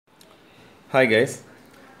Hi guys,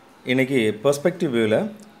 இன்னைக்கு perspective viewல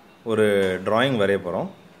ஒரு drawing வரைய போறோம்.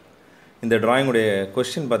 இந்த drawing உடைய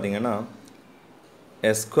question பாத்தீங்கன்னா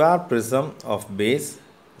a square prism of base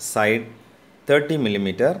side 30 mm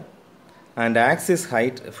and axis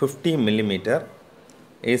height 50 mm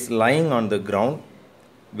is lying on the ground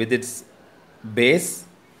with its base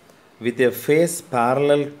with a face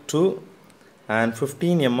parallel to and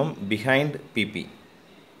 15 mm behind PP.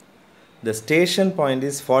 The station point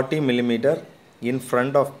is 40 mm in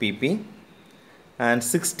front of PP and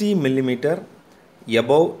 60 mm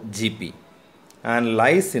above GP and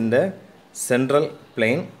lies in the central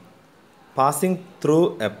plane passing through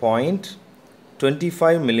a point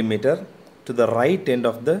 25 mm to the right end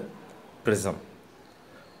of the prism.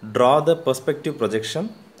 Draw the perspective projection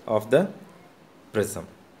of the prism.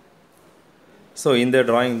 So, இந்த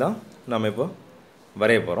drawing தான் நாம் இப்போ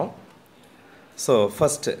வரைய போகிறோம். So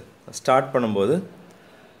first start பண்ணும்போது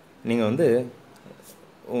நீங்கள் வந்து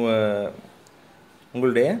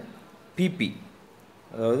உங்களுடைய பிபி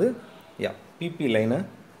அதாவது பிபி லைனை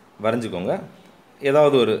வரைஞ்சிக்கோங்க.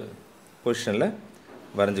 ஏதாவது ஒரு பொசிஷனில்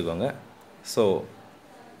வரைஞ்சிக்கோங்க. ஸோ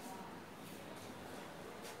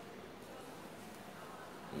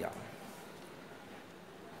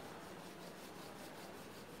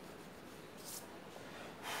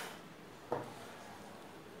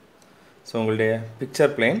ஸோ உங்களுடைய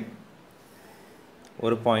பிக்சர் பிளேன்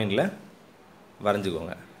ஒரு பாயிண்டில்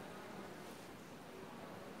வரைஞ்சிக்கோங்க.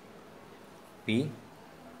 பி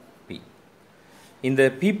இந்த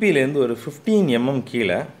பிபியிலேருந்து ஒரு 15 mm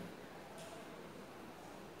கீழே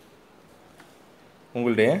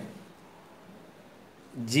உங்களுடைய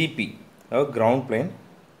ஜிபி அதாவது கிரவுண்ட் பிளேன்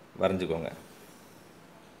வரைஞ்சிக்கோங்க.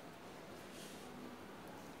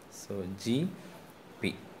 ஸோ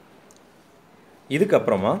ஜிபி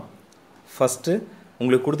இதுக்கப்புறமா ஃபஸ்ட்டு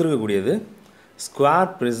உங்களுக்கு கொடுத்துருக்கக்கூடியது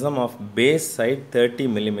square prism of base side 30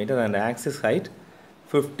 mm and axis height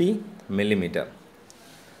 50 mm.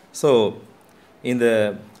 So இந்த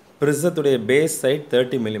ப்ரிசத்துடைய base side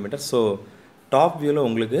 30 mm. So top வியூவில்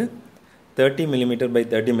உங்களுக்கு 30 mm by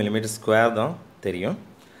 30 mm ஸ்கொயர் தான் தெரியும்.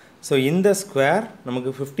 ஸோ இந்த ஸ்கொயர் நமக்கு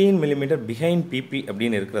 15 mm பிஹைண்ட் பிபி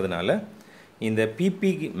அப்படின்னு இருக்கிறதுனால இந்த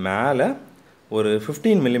பிபிக்கு மேலே ஒரு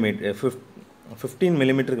 15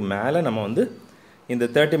 மில்லிமீட்டருக்கு மேலே நம்ம வந்து இந்த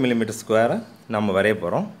 30 mm ஸ்கொயரை நம்ம வரைய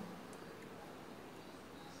போகிறோம்.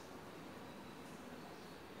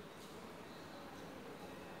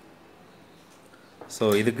 ஸோ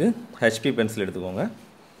இதுக்கு ஹெச்பி பென்சில் எடுத்துக்கோங்க.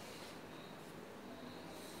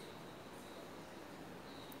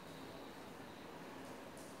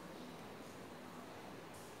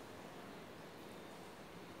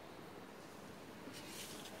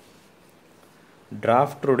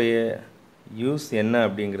 டிராஃப்டருடைய யூஸ் என்ன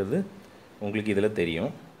அப்படிங்கிறது உங்களுக்கு இதில்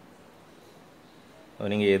தெரியும்.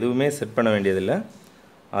 நீங்கள் எதுவுமே செட் பண்ண வேண்டியதில்லை,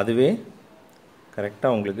 அதுவே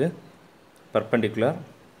கரெக்டாக உங்களுக்கு பர்பெண்டிகுலர்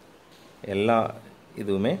எல்லா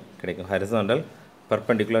இதுவுமே கிடைக்கும். ஹரிசாண்டல்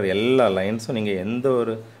பர்பெண்டிகுலர் எல்லா லைன்ஸும் நீங்கள் எந்த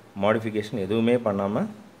ஒரு மாடிஃபிகேஷன் எதுவுமே பண்ணாமல்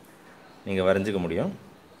நீங்கள் வரைஞ்சிக்க முடியும்.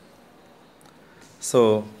 So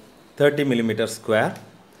 30 mm square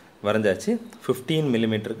வரைஞ்சாச்சு. 15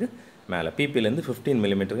 mm மேலே பிபிலேருந்து 15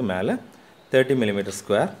 mm மேலே 30 mm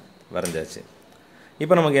ஸ்கொயர் வரைஞ்சாச்சு.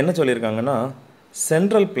 இப்போ நமக்கு என்ன சொல்லியிருக்காங்கன்னா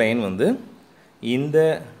சென்ட்ரல் பிளேன் வந்து இந்த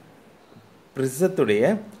ப்ரிசத்துடைய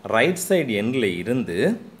ரைட் சைடு எண்டில் இருந்து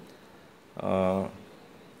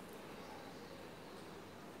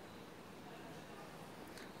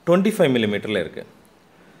 25 mm இருக்குது.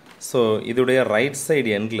 ஸோ இதுடைய ரைட் சைடு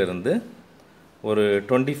எண்டில் இருந்து ஒரு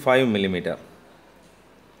 25 mm.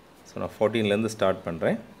 ஸோ நான் 14லேருந்து ஸ்டார்ட்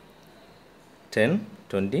பண்ணுறேன். 10,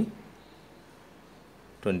 20,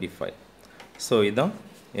 25. ஸோ இதுதான்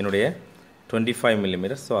என்னுடைய 25 mm.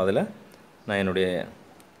 ஸோ அதில் நான் என்னுடைய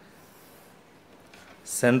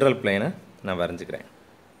சென்ட்ரல் பிளேனை நான் வரைஞ்சிக்கிறேன்.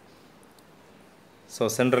 So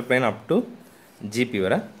central plane up to GB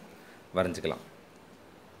வரை வரைஞ்சிக்கலாம்.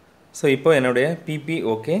 ஸோ இப்போ என்னுடைய பிபி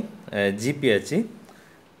ஓகே, ஜிபி ஆச்சு,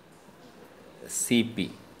 சிபி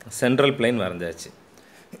சென்ட்ரல் பிளேன் வரைஞ்சாச்சு.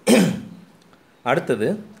 அடுத்தது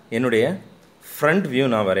என்னுடைய ஃப்ரண்ட் வியூ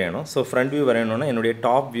நான் வரையணும். ஸோ ஃப்ரண்ட் வியூ வரையணுன்னா என்னுடைய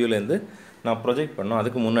டாப் வியூலேருந்து நான் ப்ரொஜெக்ட் பண்ணணும்.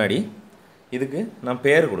 அதுக்கு முன்னாடி இதுக்கு நான்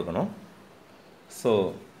பேர் கொடுக்கணும். ஸோ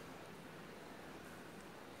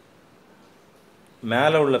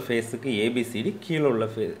மேலே உள்ள ஃபேஸுக்கு ஏபிசிடி, கீழே உள்ள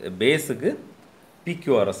பேஸுக்கு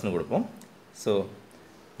பிக்யூஆர்எஸ்னு கொடுப்போம். So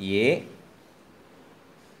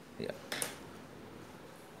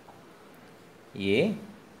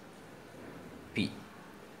AB,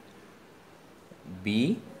 B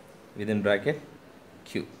within bracket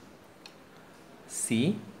Q, C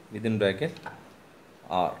within bracket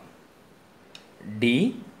R, D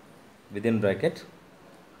within bracket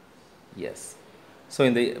yes. So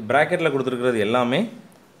இந்த ப்ராக்கெட்டில் கொடுத்துருக்கிறது எல்லாமே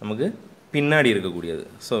நமக்கு பின்னாடி இருக்கக்கூடியது.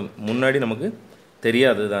 ஸோ முன்னாடி நமக்கு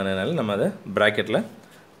தெரியாது தானனால நம்ம அதை ப்ராக்கெட்டில்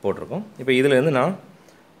போட்டிருக்கோம். இப்போ இதிலேருந்து நான்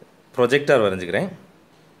ப்ரொஜெக்டார் வரைஞ்சிக்கிறேன்.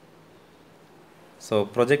 ஸோ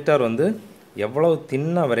ப்ரொஜெக்டார் வந்து எவ்வளோ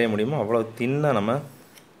தின்னாக வரைய முடியுமோ அவ்வளோ தின்னாக நம்ம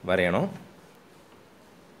வரையணும்.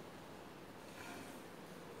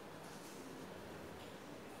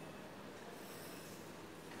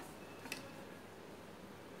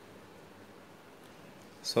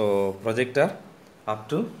 So projector up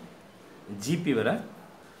to GB வரை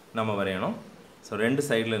நம்ம வரையணும். ஸோ ரெண்டு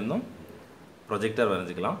சைடில் இருந்தும் projector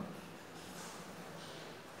வரைஞ்சிக்கலாம்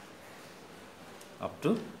up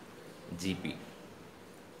to GB.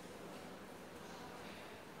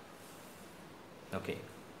 Okay.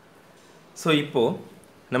 So இப்போது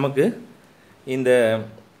நமக்கு இந்த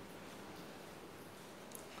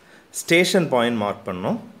ஸ்டேஷன் பாயிண்ட் மார்க்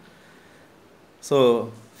பண்ணோம். ஸோ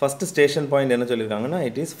ஃபஸ்ட்டு ஸ்டேஷன் பாயிண்ட் என்ன சொல்லியிருக்காங்கன்னா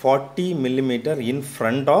it is 40 millimeter in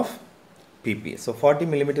front of BP. So 40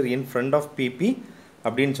 millimeter in front of BP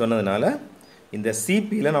அப்படின்னு சொன்னதுனால இந்த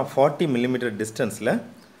சிபியில் நான் 40 millimeter டிஸ்டன்ஸில்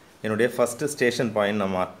என்னுடைய ஃபஸ்ட்டு ஸ்டேஷன் பாயிண்ட்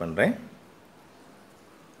நான் மார்க் பண்ணுறேன்.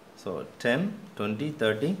 ஸோ 10, 20,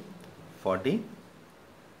 30, 40.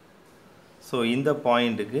 ஸோ இந்த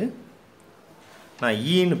பாயிண்ட்டுக்கு நான்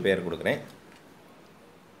ஈன்னு பேர் கொடுக்குறேன்.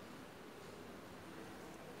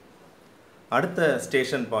 அடுத்த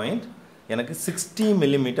ஸ்டேஷன் பாயிண்ட் எனக்கு 60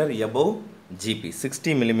 millimeter above GB,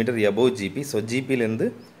 60 millimeter above GB. So ஜிபியிலேருந்து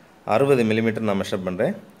 60 millimeter நான் மெஷர்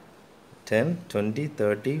பண்ணுறேன். 10, 20,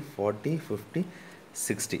 30, 40, 50,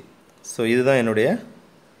 60. ஸோ இதுதான் என்னுடைய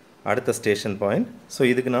அடுத்த ஸ்டேஷன் பாயிண்ட். ஸோ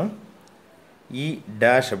இதுக்கு நான் இ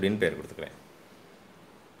டேஷ் அப்படின்னு பேர் கொடுத்துக்கிறேன்.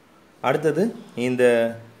 அடுத்தது இந்த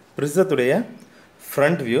ப்ரிஸத்துடைய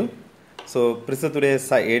ஃப்ரண்ட் வியூ. ஸோ ப்ரிஸத்துடைய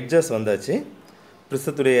எட்ஜஸ் வந்தாச்சு.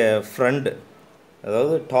 ப்ரிஸத்துடைய ஃப்ரண்ட்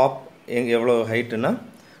அதாவது டாப் எவ்வளோ ஹைட்டுன்னா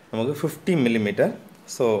நமக்கு 50 millimeter.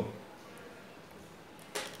 So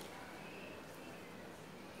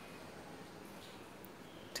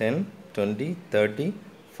ten, 20, 30,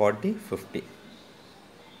 40, 50.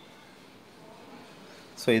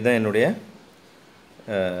 ஸோ இதுதான் என்னுடைய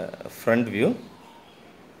ஃப்ரண்ட் வியூ.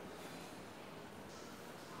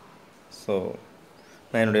 ஸோ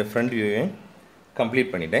நான் என்னுடைய ஃப்ரண்ட் வியூவையும்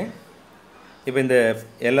கம்ப்ளீட் பண்ணிட்டேன். இப்போ இந்த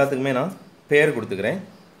எல்லாத்துக்குமே நான் பேர் கொடுத்துக்கிறேன்.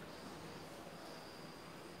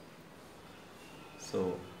 So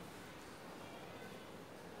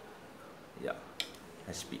yeah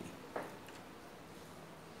HP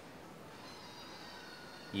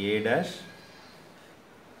A dash,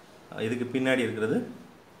 இதுக்கு பின்னாடி இருக்கிறது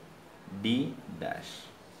டி டேஷ்.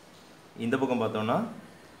 இந்த பக்கம் பார்த்தோம்னா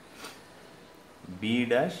பி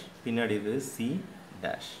டேஷ், பின்னாடி இருக்கிறது சி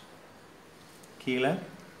டேஷ், கீழே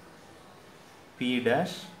பி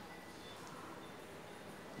டேஷ்,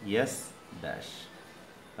 எஸ் டேஷ்.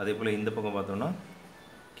 அதே போல் இந்த பக்கம் பார்த்தோம்னா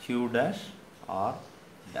Q dash, R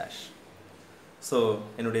dash. So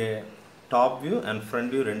என்னுடைய top view and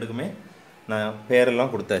front view ரெண்டுக்குமே நான்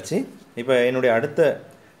பேரெல்லாம் கொடுத்தாச்சு. இப்போ என்னுடைய அடுத்த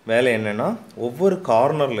வேலை என்னென்னா ஒவ்வொரு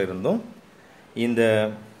கார்னரில் இருந்தும் இந்த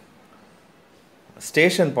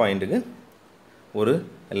ஸ்டேஷன் பாயிண்ட்டுக்கு ஒரு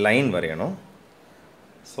லைன் வரையணும்.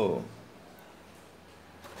 ஸோ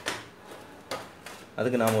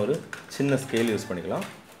அதுக்கு நாம் ஒரு சின்ன ஸ்கேல் யூஸ் பண்ணிக்கலாம்.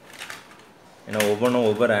 ஏன்னா ஒவ்வொன்றும்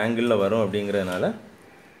ஒவ்வொரு ஆங்கிளில் வரும் அப்படிங்கிறதுனால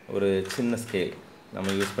ஒரு சின்ன ஸ்கேல்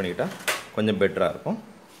நம்ம யூஸ் பண்ணிக்கிட்டால் கொஞ்சம் பெட்டராக இருக்கும்.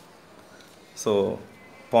 ஸோ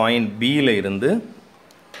பாயிண்ட் பியில் இருந்து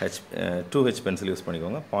 2H பென்சில் யூஸ்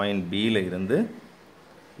பண்ணிக்கோங்க. பாயிண்ட் பியில் இருந்து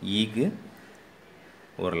ஈக்கு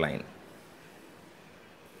ஒரு லைன்,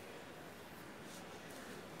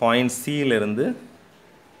 பாயிண்ட் சியில் இருந்து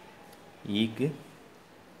ஈக்கு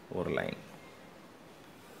ஒரு லைன்,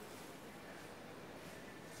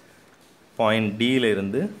 பாயிண்ட் டியில்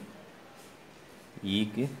இருந்து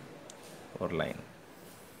ஈக்கு ஒரு லைன்.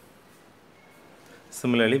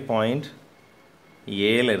 சிமிலர்லி பாயிண்ட்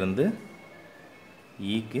ஏல இருந்து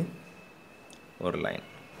ஈக்கு ஒரு லைன்.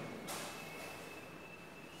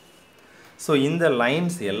 ஸோ இந்த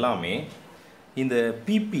லைன்ஸ் எல்லாமே இந்த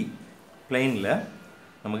பிபி பிளேனில்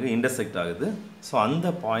நமக்கு இன்டர்செக்ட் ஆகுது. ஸோ அந்த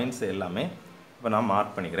பாயிண்ட்ஸ் எல்லாமே இப்போ நான்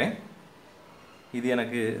மார்க் பண்ணிக்கிறேன். இது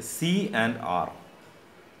எனக்கு C and R.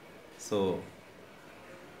 So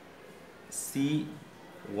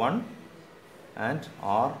C1 and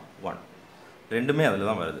R1 ரெண்டுமே அதில்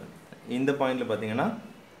தான் வருது. இந்த பாயிண்டில் பார்த்தீங்கன்னா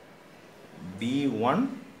B1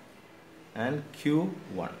 and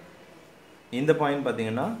Q1. இந்த பாயிண்ட்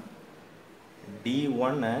பார்த்தீங்கன்னா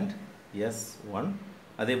D1 and S1.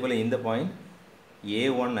 அதே போல் இந்த point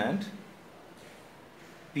A1 and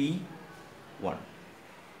P1.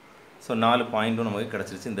 So 4 பாயிண்ட்டும் நமக்கு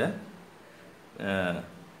கிடச்சிருச்சு இந்த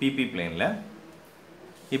பிபி பிளேனில்.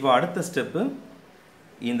 இப்போ அடுத்த ஸ்டெப்பு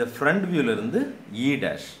இந்த ஃப்ரண்ட் வியூவிலிருந்து இ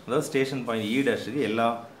டேஷ், அதாவது ஸ்டேஷன் பாயிண்ட் இ டேஷுக்கு எல்லா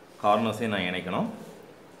கார்னர்ஸையும் நான் இணைக்கணும்.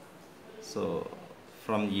 So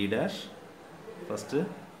from E dash first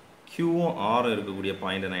க்யூவும் ஆரும் இருக்கக்கூடிய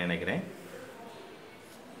பாயிண்ட்டை நான் இணைக்கிறேன்.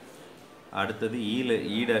 அடுத்தது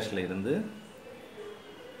இ டேஷில் இருந்து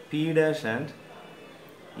B dash and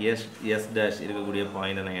S dash இருக்கக்கூடிய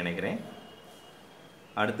பாயிண்ட்டை நான் இணைக்கிறேன்.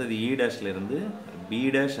 அடுத்தது இ டேஷில் இருந்து B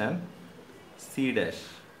dash and C dash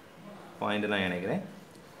பாயிண்ட்டை நான் இணைக்கிறேன்.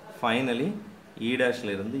 ஃபைனலி இ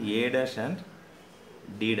டேஷில் இருந்து A dash and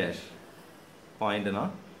D dash பாயிண்ட்டை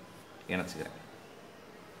நான் இணைச்சிக்கிறேன்.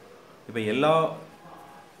 இப்போ எல்லா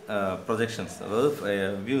ப்ரொஜெக்ஷன்ஸ், அதாவது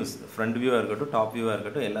வியூஸ், ஃப்ரண்ட் வியூவாக இருக்கட்டும், டாப் வியூவாக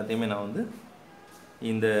இருக்கட்டும், எல்லாத்தையுமே நான் வந்து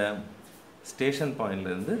இந்த ஸ்டேஷன்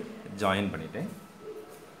பாயிண்ட்லேருந்து ஜாயின் பண்ணிட்டேன்.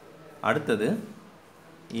 அடுத்தது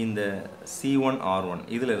இந்த C1 R1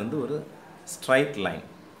 இதிலிருந்து ஒரு ஸ்ட்ரைட் லைன்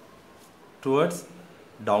டுவர்ட்ஸ்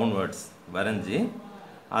டவுன்வர்ட்ஸ் வரைஞ்சி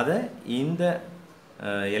அதை இந்த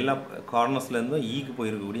எல்லா கார்னர்ஸ்லேருந்தும் ஈக்கு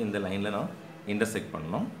போயிருக்கக்கூடிய இந்த லைனில் நான் இன்டர்செக்ட்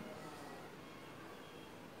பண்ணணும்.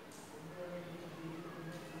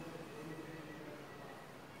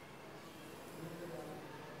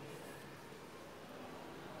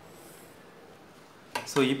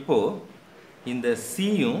 ஸோ இப்போது இந்த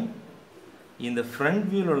சியும் இந்த ஃப்ரண்ட்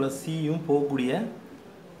வியூவில் உள்ள சியும் போகக்கூடிய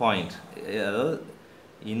பாயிண்ட், அதாவது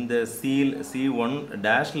இந்த C1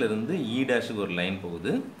 டேஷில் இருந்து இ டேஷுக்கு ஒரு லைன்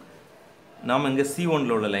போகுது. நாம் இங்கே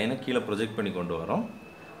C1ல் உள்ள லைனை கீழே ப்ரொஜெக்ட் பண்ணி கொண்டு வரோம்.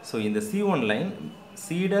 ஸோ இந்த C1 லைன்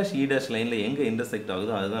சி டேஷ் இ டேஷ் லைனில் எங்கே இன்டர்செக்ட்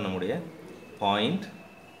ஆகுதோ அதுதான் நம்முடைய பாயிண்ட்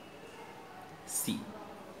சி.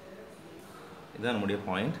 இதுதான் நம்முடைய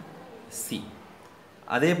பாயிண்ட் சி.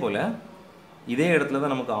 அதே போல் இதே இடத்துல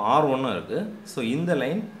தான் நமக்கு R1 இருக்குது. ஸோ இந்த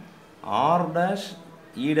லைன் ஆர் டேஷ்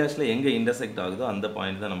இ டேஷில் எங்கே இன்டர்செக்ட் ஆகுதோ அந்த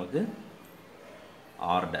பாயிண்ட் தான் நமக்கு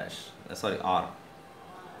R dash, sorry R,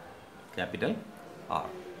 capital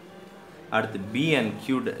R. அடுத்து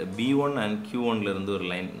B1 அண்ட் Q1 ஒரு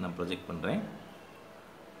லைன் நான் ப்ரொஜெக்ட் பண்ணுறேன்.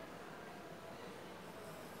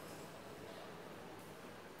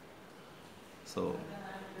 ஸோ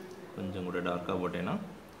கொஞ்சம் கூட டார்க்காக போட்டேன்னா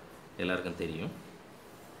எல்லாருக்கும் தெரியும்.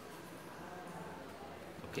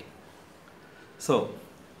 ஓகே, ஸோ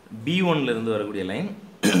B1 வரக்கூடிய லைன்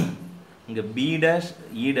இங்கே B டேஷ்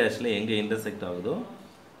இ டேஷில் எங்கே இன்டர்செக்ட் ஆகுதோ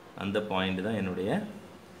அந்த பாயிண்ட் தான் என்னுடைய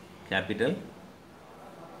கேபிட்டல்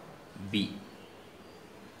பி,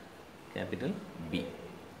 கேபிட்டல் பி.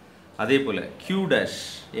 அதே போல் Q டேஷ்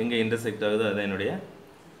எங்கே இன்டர்செக்ட் ஆகுதோ அதுதான் என்னுடைய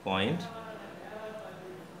பாயிண்ட்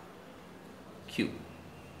Q.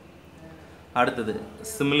 அடுத்தது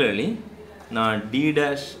சிமிலர்லி நான்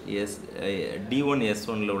D1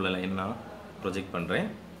 S1 உள்ள லைன் நான் ப்ரொஜெக்ட் பண்ணுறேன்.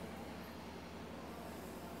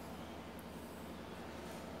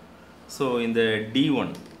 ஸோ இந்த D1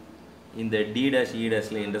 இந்த D டேஷ் இ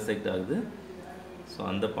டேஷில் இன்டர்செக்ட் ஆகுது. ஸோ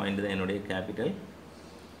அந்த பாயிண்ட் தான் என்னுடைய கேபிட்டல்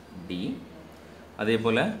D. அதே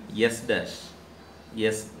போல் S dash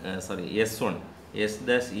S1 S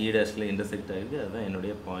dash இ டேஷில் இன்டர்செக்ட் ஆகுது, அதுதான்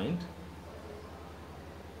என்னுடைய பாயிண்ட்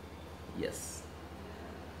எஸ்.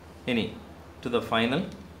 இனி to the final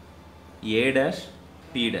A dash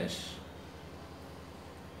B dash.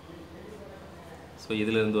 So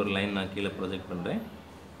இதிலிருந்து ஒரு லைன் நான் கீழே ப்ரொஜெக்ட் பண்ணுறேன்.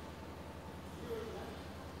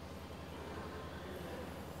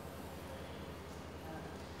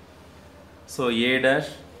 ஸோ ஏ டேஷ்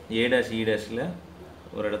இ டேஷில்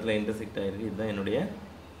ஒரு இடத்துல இன்டர்செக்ட் ஆகிருக்கு, இதுதான் என்னுடைய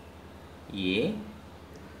ஏ.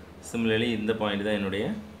 சிமிலர்லி இந்த பாயிண்ட் தான் என்னுடைய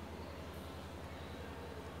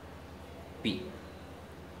பி.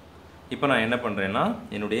 இப்போ நான் என்ன பண்ணுறேன்னா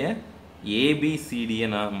என்னுடைய ஏபிசிடியை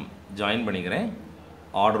நான் ஜாயின் பண்ணிக்கிறேன்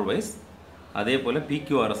ஆர்டர் வைஸ். அதே போல்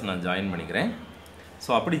பிக்யூஆர்எஸ் நான் ஜாயின் பண்ணிக்கிறேன். ஸோ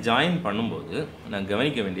அப்படி ஜாயின் பண்ணும்போது நான்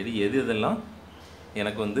கவனிக்க வேண்டியது எது எதெல்லாம்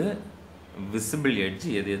எனக்கு வந்து விசிபிள் எட்ஜ்,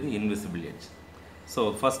 எது இன்விசிபிள் எட்ஜ். ஸோ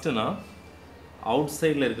ஃபஸ்ட்டு நான் அவுட்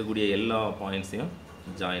சைடில் இருக்கக்கூடிய எல்லா பாயிண்ட்ஸையும்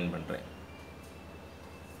ஜாயின் பண்ணுறேன்.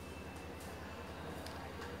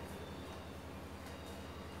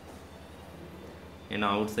 ஏன்னா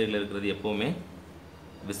அவுட் சைடில் இருக்கிறது எப்போவுமே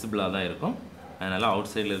விசிபிளாக தான் இருக்கும். அதனால்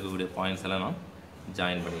அவுட் சைடில் இருக்கக்கூடிய பாயிண்ட்ஸ் எல்லாம் நான்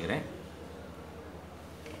ஜாயின் பண்ணிக்கிறேன்.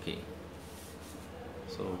 ஓகே,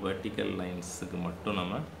 ஸோ வெர்டிக்கல் லைன்ஸுக்கு மட்டும்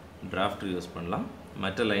நம்ம டிராஃப்டர் யூஸ் பண்ணலாம்.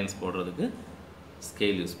 மற்ற லைன்ஸ் போடுறதுக்கு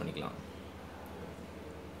ஸ்கேல் யூஸ் பண்ணிக்கலாம்.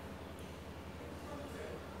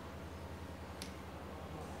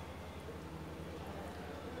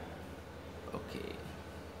 Okay,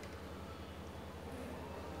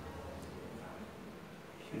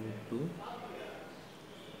 Q2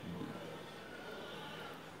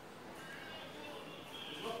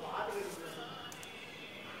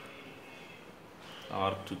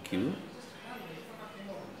 R to Q.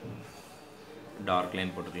 Dark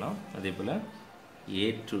line போட்டுக்கலாம். அதே போல் A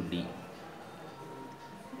to D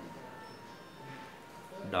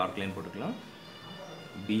dark line போட்டுக்கலாம்.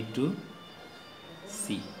 B to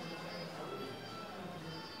C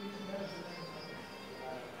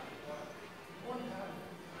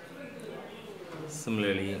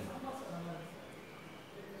similarly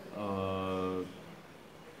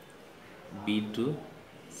B to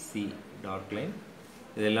C dark line.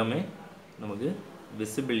 இது எல்லாமே நமக்கு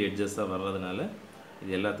விசிபிள் எட்ஜஸாக வர்றதுனால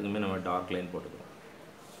இது எல்லாத்துக்குமே நம்ம டார்க் லைன் போட்டுக்கிறோம்.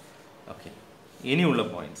 ஓகே, இனி உள்ள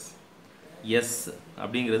பாயிண்ட்ஸ். எஸ்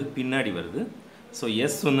அப்படிங்கிறது பின்னாடி வருது. ஸோ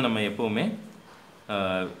எஸ் வந்து நம்ம எப்போவுமே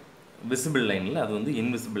விசிபிள் லைனில், அது வந்து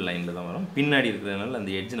இன்விசிபிள் லைனில் தான் வரும். பின்னாடி இருக்கிறதுனால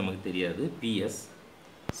அந்த எட்ஜ் நமக்கு தெரியாது. பிஎஸ்.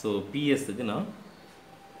 ஸோ பிஎஸ்க்கு நான்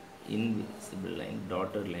இன்விசிபிள் லைன்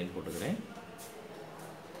டாட்டட் லைன் போட்டுக்கிறேன்.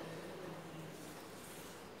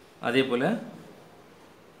 அதே போல்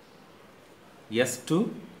எஸ் டு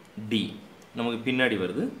டி நமக்கு பின்னாடி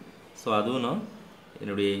வருது. ஸோ அதுவும் நான்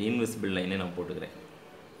என்னுடைய இன்விசிபிள் லைனை நான் போட்டுக்கிறேன்.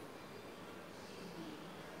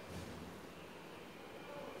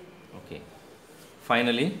 Okay,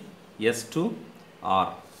 finally S to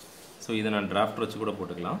R. So இதை நான் டிராஃப்ட் வச்சு கூட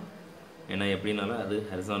போட்டுக்கலாம். ஏன்னா எப்படின்னாலும் அது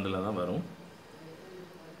ஹரிசாண்டலாக தான் வரும்.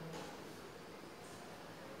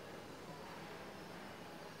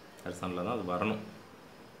 ஹரிசாண்டலாக தான் அது வரணும்.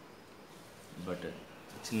 பட்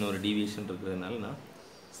சின்ன ஒரு டீவியேஷன் இருக்கிறதுனால நான்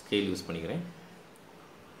ஸ்கேல் யூஸ் பண்ணிக்கிறேன்.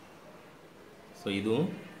 ஸோ இதுவும்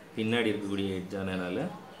பின்னாடி இருக்கக்கூடிய எட்ஜானனால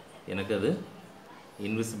எனக்கு அது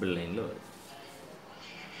இன்விசிபிள் லைனில் வருது.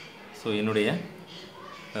 ஸோ என்னுடைய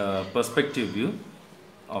perspective view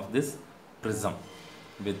of this prism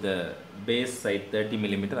with the base side 30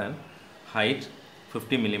 mm and height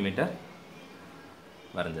 50 mm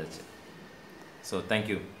வரைஞ்சாச்சு. So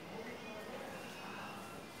thank you.